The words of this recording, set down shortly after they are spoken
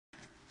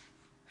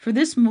For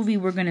this movie,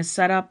 we're going to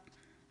set up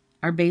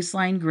our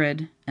baseline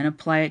grid and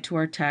apply it to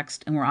our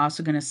text, and we're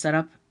also going to set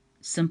up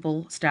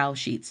simple style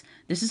sheets.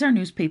 This is our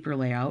newspaper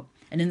layout,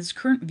 and in this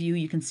current view,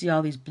 you can see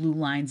all these blue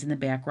lines in the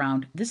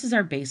background. This is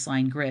our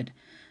baseline grid.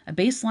 A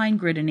baseline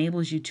grid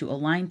enables you to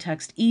align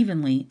text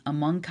evenly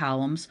among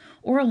columns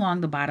or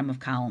along the bottom of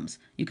columns.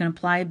 You can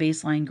apply a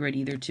baseline grid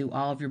either to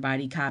all of your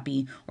body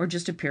copy or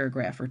just a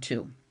paragraph or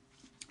two.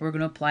 We're going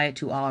to apply it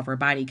to all of our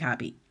body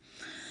copy.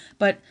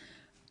 But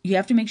you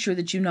have to make sure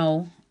that you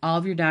know all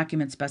of your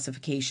document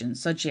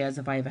specifications, such as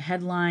if I have a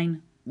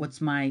headline, what's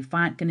my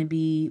font going to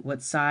be,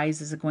 what size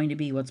is it going to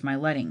be, what's my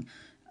leading.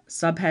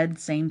 Subhead,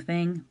 same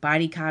thing.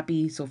 Body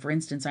copy, so for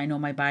instance, I know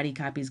my body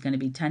copy is going to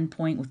be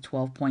 10-point with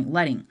 12-point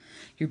leading.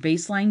 Your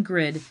baseline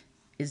grid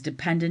is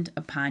dependent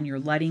upon your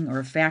leading or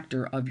a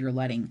factor of your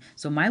leading.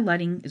 So my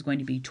leading is going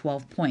to be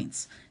 12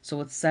 points. So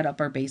let's set up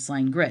our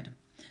baseline grid.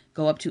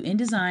 Go up to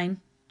InDesign,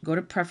 go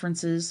to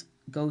Preferences,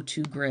 go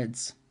to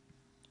Grids.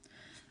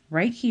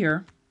 Right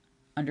here,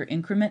 under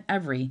Increment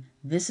Every,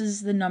 this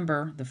is the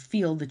number, the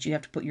field that you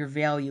have to put your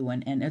value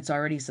in, and it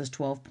already says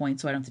 12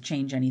 points, so I don't have to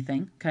change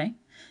anything, okay?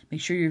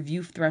 Make sure your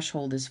view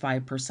threshold is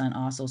 5%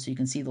 also, so you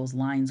can see those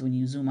lines when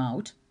you zoom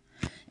out.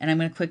 And I'm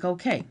going to click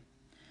OK.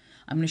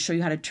 I'm going to show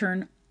you how to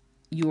turn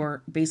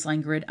your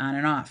baseline grid on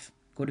and off.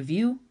 Go to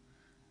View,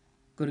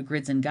 go to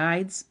Grids and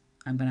Guides.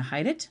 I'm going to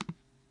hide it.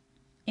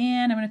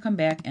 And I'm going to come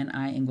back and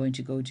I am going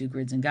to go to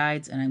Grids and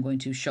Guides and I'm going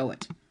to show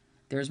it.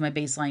 There's my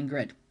baseline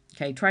grid.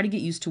 Okay, try to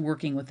get used to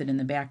working with it in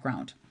the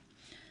background.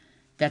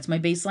 That's my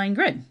baseline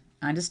grid.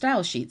 On to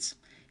style sheets.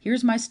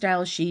 Here's my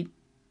style sheet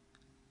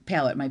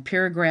palette, my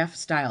paragraph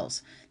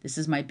styles. This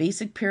is my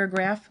basic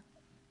paragraph,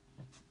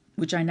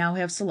 which I now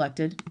have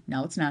selected.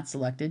 Now it's not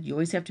selected. You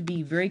always have to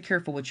be very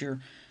careful what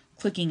you're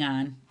clicking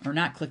on or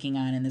not clicking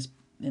on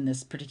in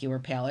this particular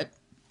palette.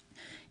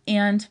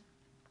 And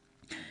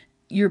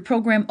your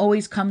program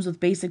always comes with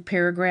basic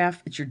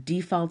paragraph. It's your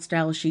default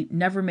style sheet.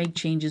 Never make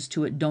changes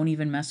to it. Don't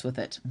even mess with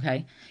it,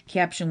 okay?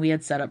 Caption we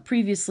had set up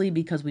previously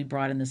because we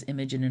brought in this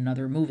image in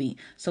another movie.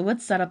 So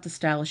let's set up the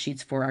style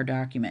sheets for our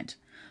document.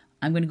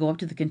 I'm going to go up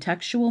to the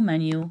contextual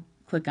menu,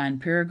 click on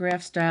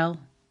Paragraph Style,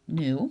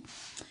 New,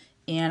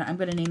 and I'm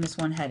going to name this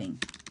one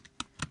Heading.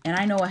 And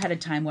I know ahead of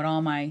time what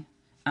all my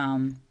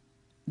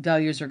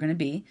values are going to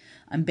be.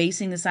 I'm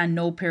basing this on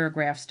no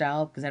paragraph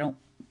style because I don't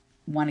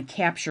want to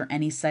capture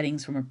any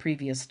settings from a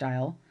previous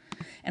style.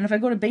 And if I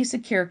go to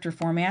basic character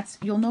formats,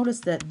 you'll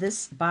notice that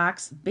this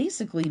box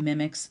basically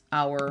mimics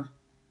our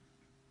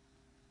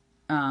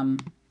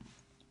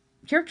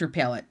character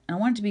palette. And I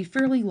want it to be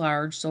fairly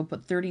large, so I'll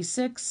put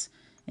 36,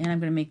 and I'm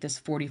going to make this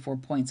 44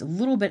 points. A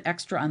little bit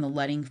extra on the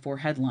leading for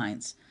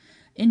headlines.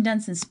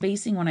 Indents and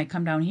spacing, when I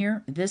come down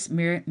here, this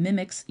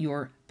mimics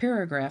your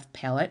paragraph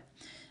palette.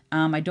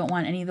 I don't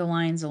want any of the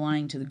lines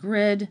aligning to the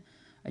grid.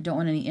 I don't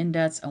want any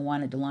indents. I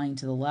want it to line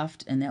to the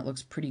left, and that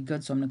looks pretty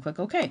good, so I'm going to click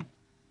OK.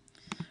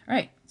 All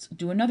right, let's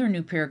do another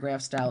new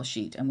paragraph style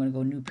sheet. I'm going to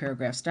go New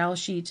Paragraph Style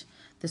Sheet.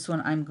 This one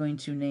I'm going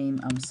to name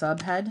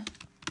Subhead.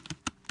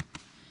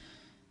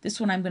 This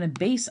one I'm going to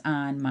base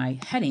on my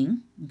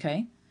heading,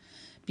 okay,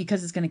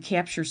 because it's going to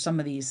capture some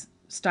of these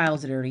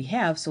styles that I already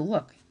have. So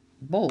look,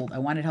 bold. I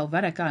wanted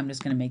Helvetica. I'm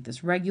just going to make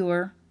this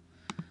regular.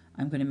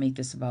 I'm going to make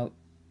this about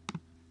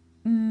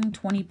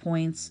 20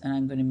 points, and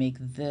I'm going to make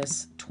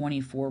this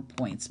 24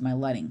 points, my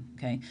leading,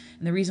 okay?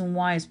 And the reason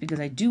why is because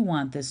I do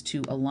want this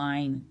to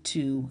align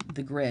to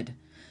the grid.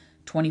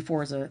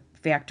 24 is a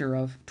factor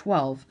of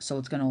 12, so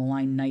it's going to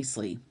align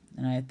nicely.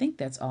 And I think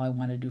that's all I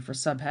want to do for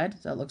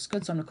subhead. That looks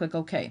good, so I'm going to click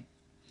OK.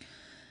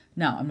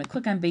 Now, I'm going to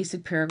click on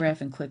Basic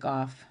Paragraph and click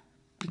Off,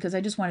 because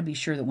I just want to be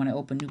sure that when I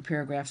open New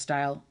Paragraph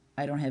Style,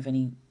 I don't have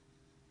any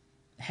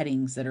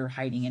headings that are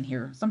hiding in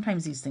here.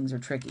 Sometimes these things are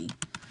tricky.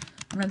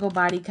 I'm going to go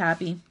Body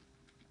Copy.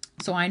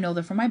 So I know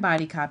that for my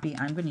body copy,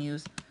 I'm going to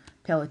use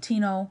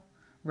Palatino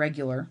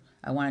Regular.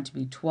 I want it to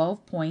be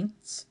 12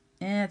 points.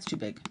 It's too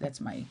big.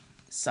 That's my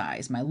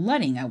size. My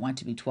leading, I want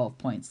to be 12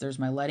 points. There's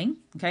my leading,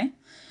 okay?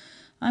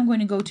 I'm going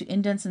to go to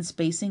Indents and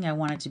Spacing. I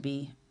want it to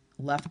be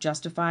left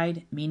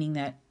justified, meaning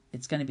that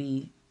it's going to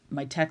be,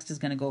 my text is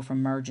going to go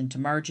from margin to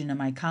margin in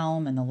my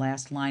column, and the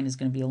last line is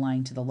going to be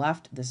aligned to the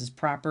left. This is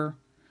proper.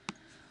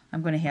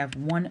 I'm going to have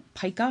one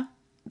pica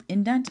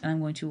indent, and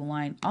I'm going to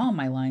align all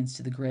my lines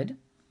to the grid.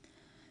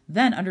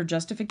 Then under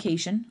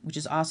Justification, which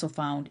is also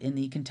found in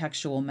the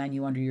contextual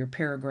menu under your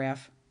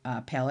paragraph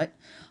palette,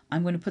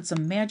 I'm going to put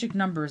some magic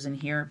numbers in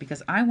here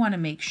because I want to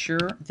make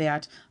sure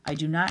that I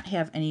do not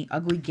have any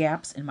ugly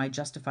gaps in my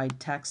justified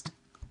text,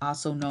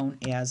 also known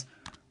as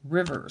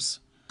rivers.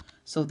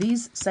 So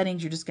these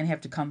settings you're just going to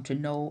have to come to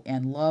know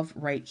and love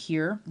right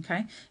here,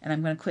 okay? And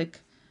I'm going to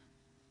click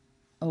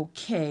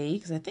OK,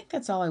 because I think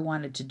that's all I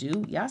wanted to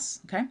do.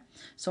 Yes, okay.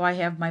 So I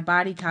have my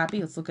body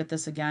copy. Let's look at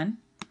this again.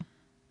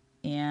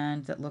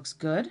 And that looks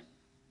good.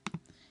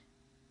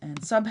 And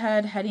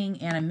subhead,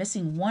 heading, and I'm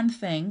missing one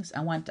thing.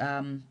 I want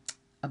a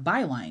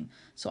byline.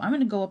 So I'm going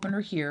to go up under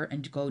here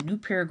and go New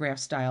Paragraph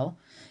Style.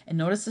 And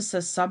notice this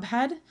says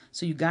subhead,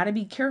 so you got to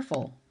be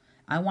careful.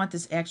 I want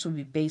this actually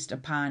to be based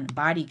upon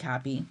body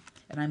copy.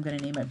 and I'm going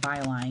to name it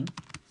byline.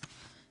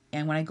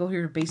 And when I go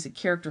here to basic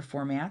character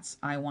formats,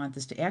 I want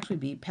this to actually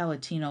be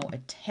Palatino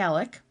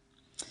italic.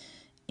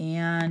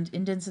 And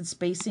indents and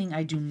spacing,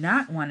 I do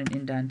not want an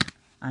indent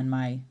on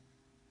my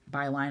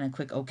byline. I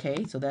click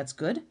OK, so that's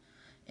good.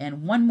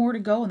 And one more to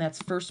go, and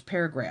that's first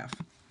paragraph.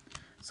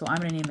 So I'm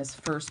going to name this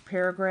first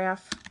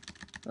paragraph.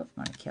 Oh,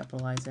 I'm going to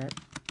capitalize that.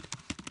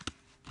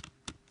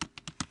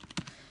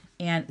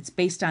 And it's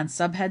based on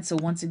subhead, so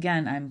once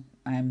again,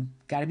 I'm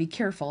got to be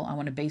careful. I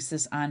want to base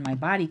this on my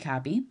body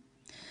copy.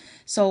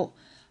 So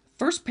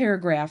first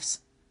paragraphs,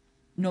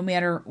 no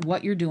matter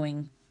what you're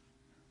doing,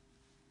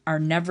 are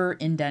never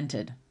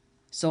indented.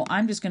 So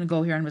I'm just going to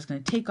go here, I'm just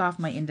going to take off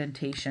my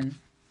indentation.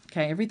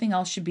 Okay, everything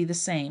else should be the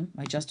same.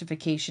 My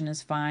justification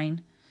is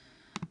fine.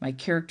 My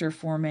character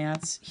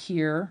formats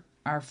here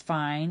are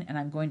fine, and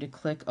I'm going to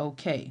click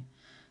OK.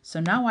 So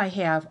now I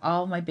have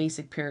all my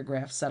basic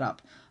paragraphs set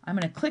up. I'm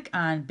going to click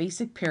on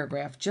basic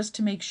paragraph just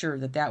to make sure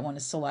that that one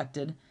is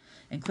selected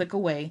and click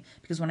away,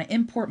 because when I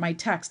import my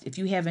text, if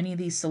you have any of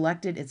these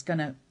selected, it's going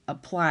to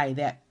apply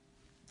that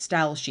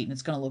style sheet and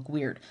it's going to look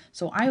weird.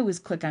 So I always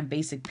click on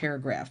basic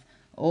paragraph.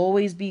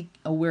 Always be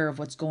aware of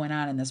what's going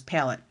on in this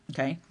palette.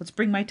 Okay, let's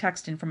bring my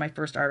text in for my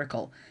first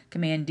article.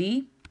 Command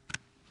D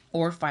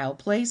or file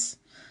place.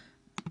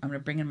 I'm going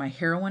to bring in my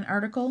heroine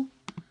article.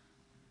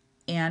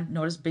 And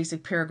notice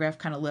basic paragraph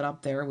kind of lit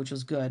up there, which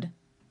was good.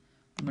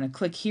 I'm going to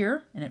click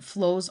here, and it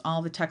flows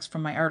all the text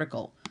from my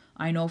article.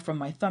 I know from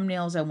my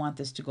thumbnails I want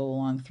this to go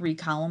along 3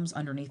 columns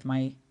underneath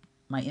my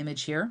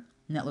image here,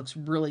 and that looks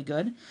really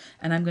good.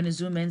 And I'm going to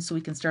zoom in so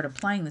we can start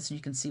applying this and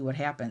you can see what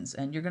happens.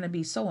 And you're going to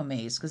be so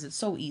amazed because it's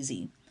so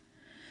easy.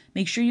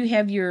 Make sure you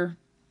have your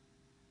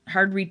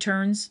hard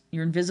returns,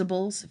 your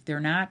invisibles. If they're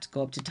not,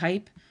 go up to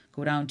type,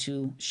 go down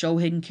to show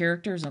hidden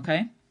characters,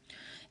 okay?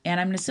 And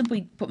I'm going to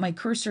simply put my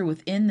cursor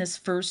within this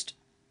first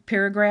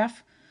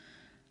paragraph.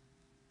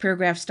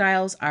 Paragraph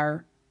styles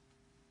are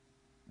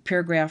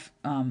paragraph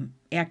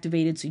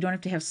activated, so you don't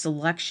have to have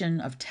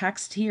selection of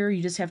text here.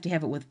 You just have to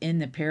have it within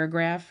the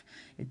paragraph.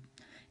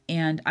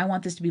 And I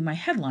want this to be my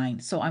headline,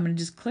 so I'm going to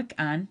just click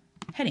on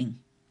heading.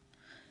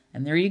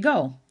 And there you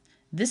go.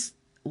 This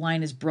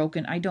line is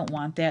broken. I don't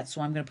want that,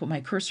 so I'm going to put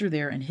my cursor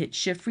there and hit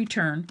Shift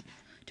Return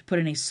to put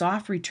in a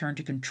soft return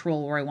to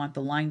control where I want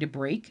the line to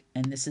break.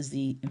 And this is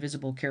the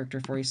invisible character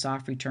for a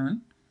soft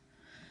return.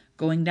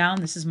 Going down,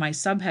 this is my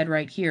subhead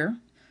right here.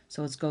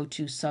 So let's go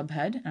to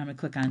subhead. I'm going to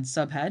click on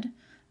subhead.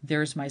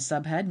 There's my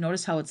subhead.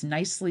 Notice how it's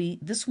nicely,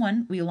 this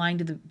one we aligned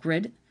to the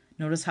grid.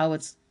 Notice how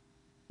it's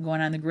going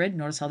on the grid.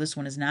 Notice how this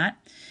one is not.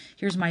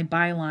 Here's my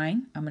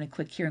byline. I'm going to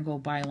click here and go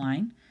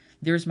byline.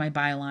 There's my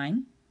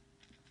byline.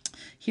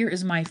 Here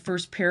is my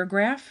first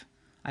paragraph.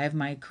 I have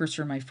my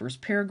cursor in my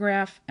first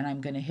paragraph, and I'm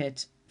going to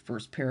hit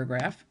first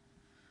paragraph.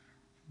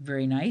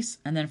 Very nice.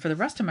 And then for the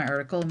rest of my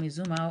article, let me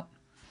zoom out,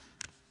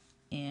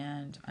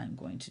 and I'm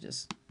going to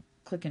just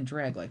click and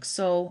drag like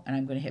so, and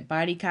I'm going to hit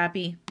body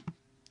copy.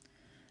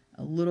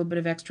 A little bit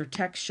of extra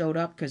text showed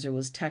up because there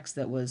was text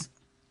that was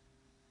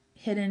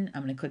hidden.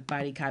 I'm going to click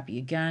body copy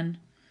again,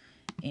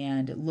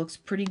 and it looks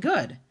pretty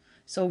good.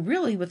 So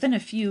really, within a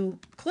few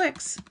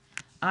clicks,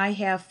 I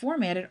have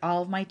formatted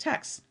all of my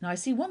text. Now I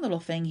see one little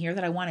thing here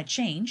that I want to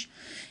change,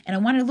 and I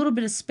wanted a little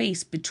bit of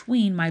space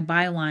between my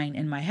byline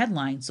and my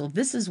headline. So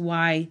this is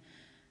why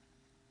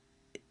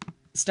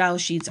style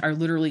sheets are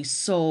literally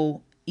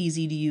so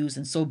easy to use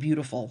and so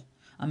beautiful.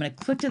 I'm going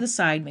to click to the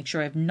side, make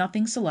sure I have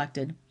nothing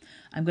selected.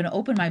 I'm going to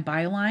open my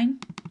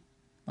byline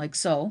like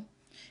so,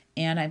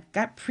 and I've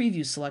got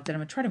preview selected. I'm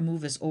going to try to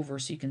move this over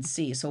so you can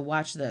see. So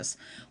watch this.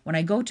 When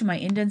I go to my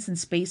indents and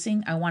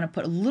spacing, I want to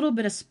put a little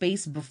bit of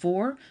space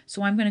before.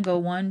 So I'm going to go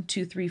 1,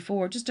 2, 3,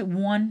 4, just at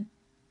 1.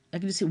 I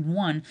can just hit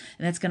 1, and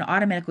that's going to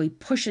automatically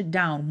push it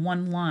down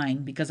 1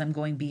 line because I'm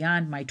going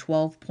beyond my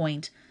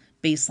 12-point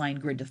baseline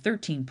grid to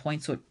 13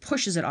 points. So it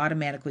pushes it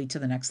automatically to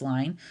the next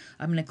line.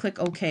 I'm going to click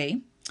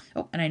OK.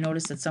 Oh, and I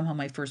noticed that somehow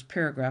my first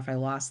paragraph, I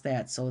lost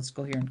that. So let's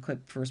go here and click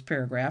first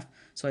paragraph.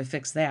 So I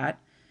fixed that.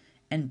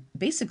 And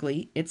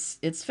basically, it's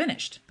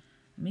finished.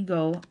 Let me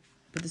go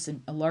put this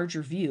in a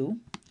larger view,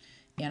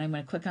 and I'm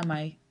going to click on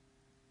my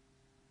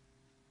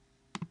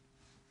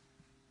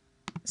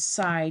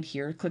side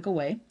here, click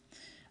away.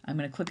 I'm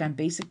going to click on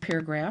basic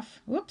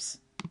paragraph. Whoops,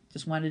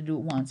 just wanted to do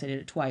it once. I did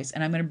it twice.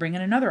 And I'm going to bring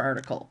in another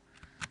article.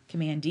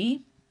 Command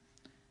D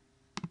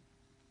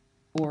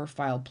or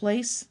file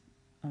place.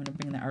 I'm going to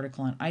bring in the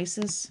article on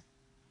ISIS.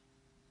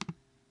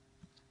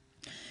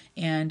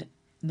 And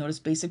notice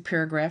basic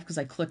paragraph because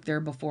I clicked there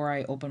before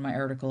I open my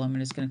article. I'm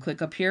just going to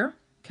click up here,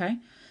 okay?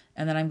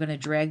 And then I'm going to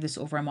drag this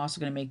over. I'm also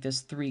going to make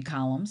this 3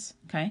 columns,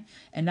 okay?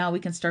 And now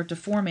we can start to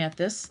format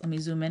this. Let me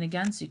zoom in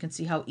again so you can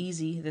see how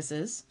easy this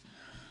is.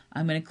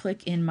 I'm going to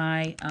click in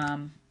my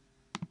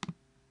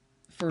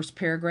first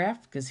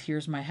paragraph because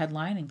here's my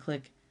headline and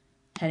click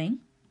heading.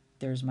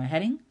 There's my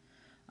heading.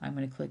 I'm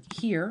going to click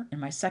here in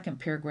my second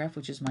paragraph,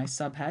 which is my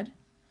subhead.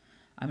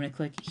 I'm going to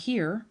click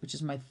here, which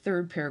is my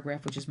third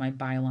paragraph, which is my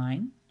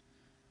byline.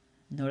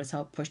 Notice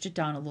how it pushed it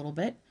down a little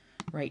bit.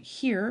 Right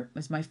here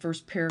is my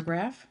first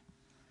paragraph.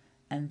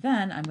 And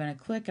then I'm going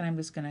to click and I'm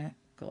just going to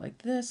go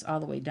like this all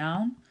the way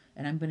down.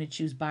 And I'm going to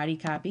choose body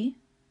copy.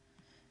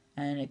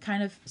 And it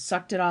kind of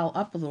sucked it all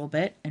up a little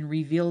bit and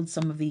revealed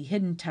some of the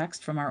hidden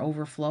text from our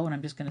overflow. And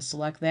I'm just going to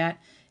select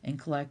that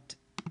and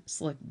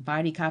select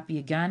body copy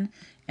again.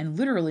 And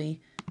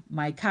literally,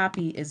 my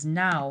copy is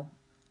now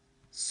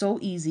so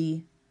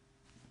easy.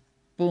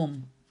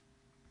 Boom.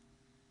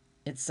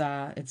 It's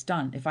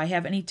done. If I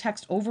have any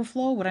text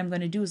overflow, what I'm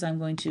going to do is I'm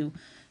going to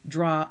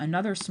draw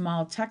another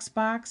small text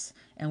box,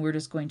 and we're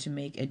just going to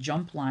make a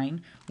jump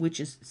line, which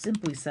is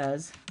simply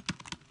says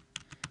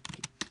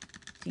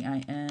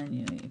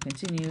TIN,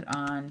 continued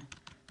on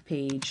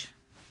page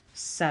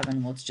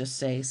 7. Let's just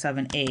say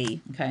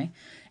 7A, okay?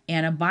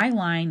 And a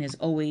byline is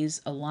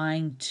always a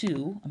line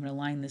to. I'm going to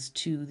line this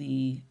to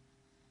the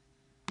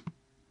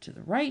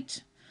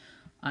right.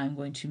 I'm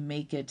going to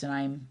make it, and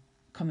I'm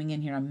coming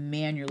in here, I'm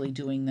manually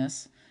doing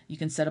this. You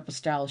can set up a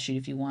style sheet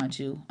if you want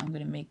to. I'm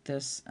going to make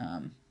this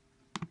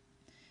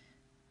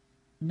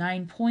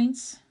 9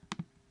 points.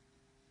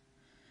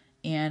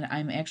 And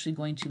I'm actually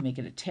going to make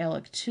it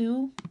italic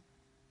too.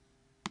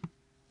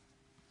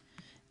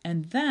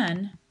 And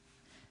then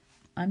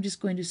I'm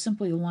just going to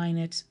simply align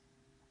it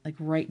like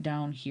right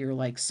down here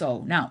like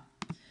so. Now,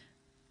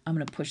 I'm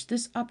going to push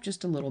this up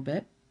just a little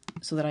bit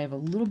so that I have a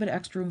little bit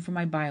extra room for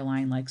my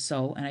byline like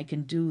so. And I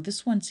can do,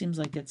 this one seems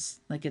like it's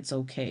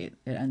okay.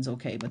 It ends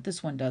okay, but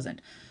this one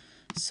doesn't.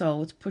 So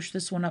let's push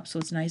this one up so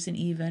it's nice and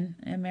even.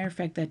 And matter of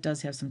fact, that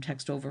does have some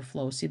text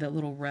overflow. See that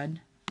little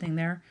red thing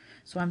there?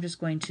 So I'm just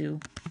going to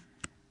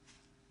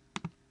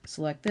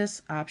select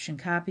this, option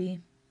copy.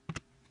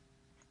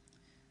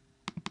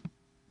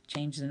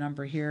 Change the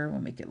number here. We'll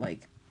make it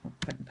like, we'll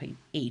put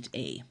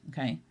 8A,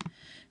 okay?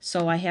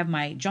 So I have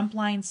my jump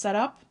line set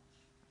up.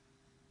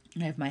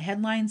 I have my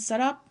headline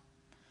set up.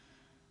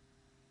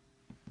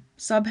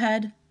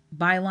 Subhead,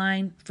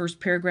 byline, first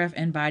paragraph,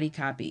 and body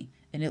copy.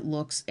 And it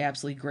looks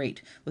absolutely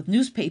great. With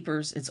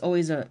newspapers, it's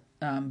always a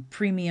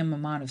premium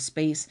amount of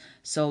space,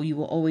 so you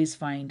will always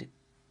find,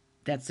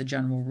 that's the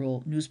general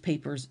rule,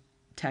 newspapers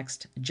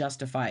text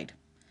justified.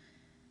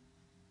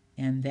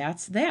 And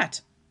that's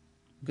that.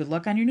 Good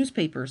luck on your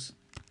newspapers.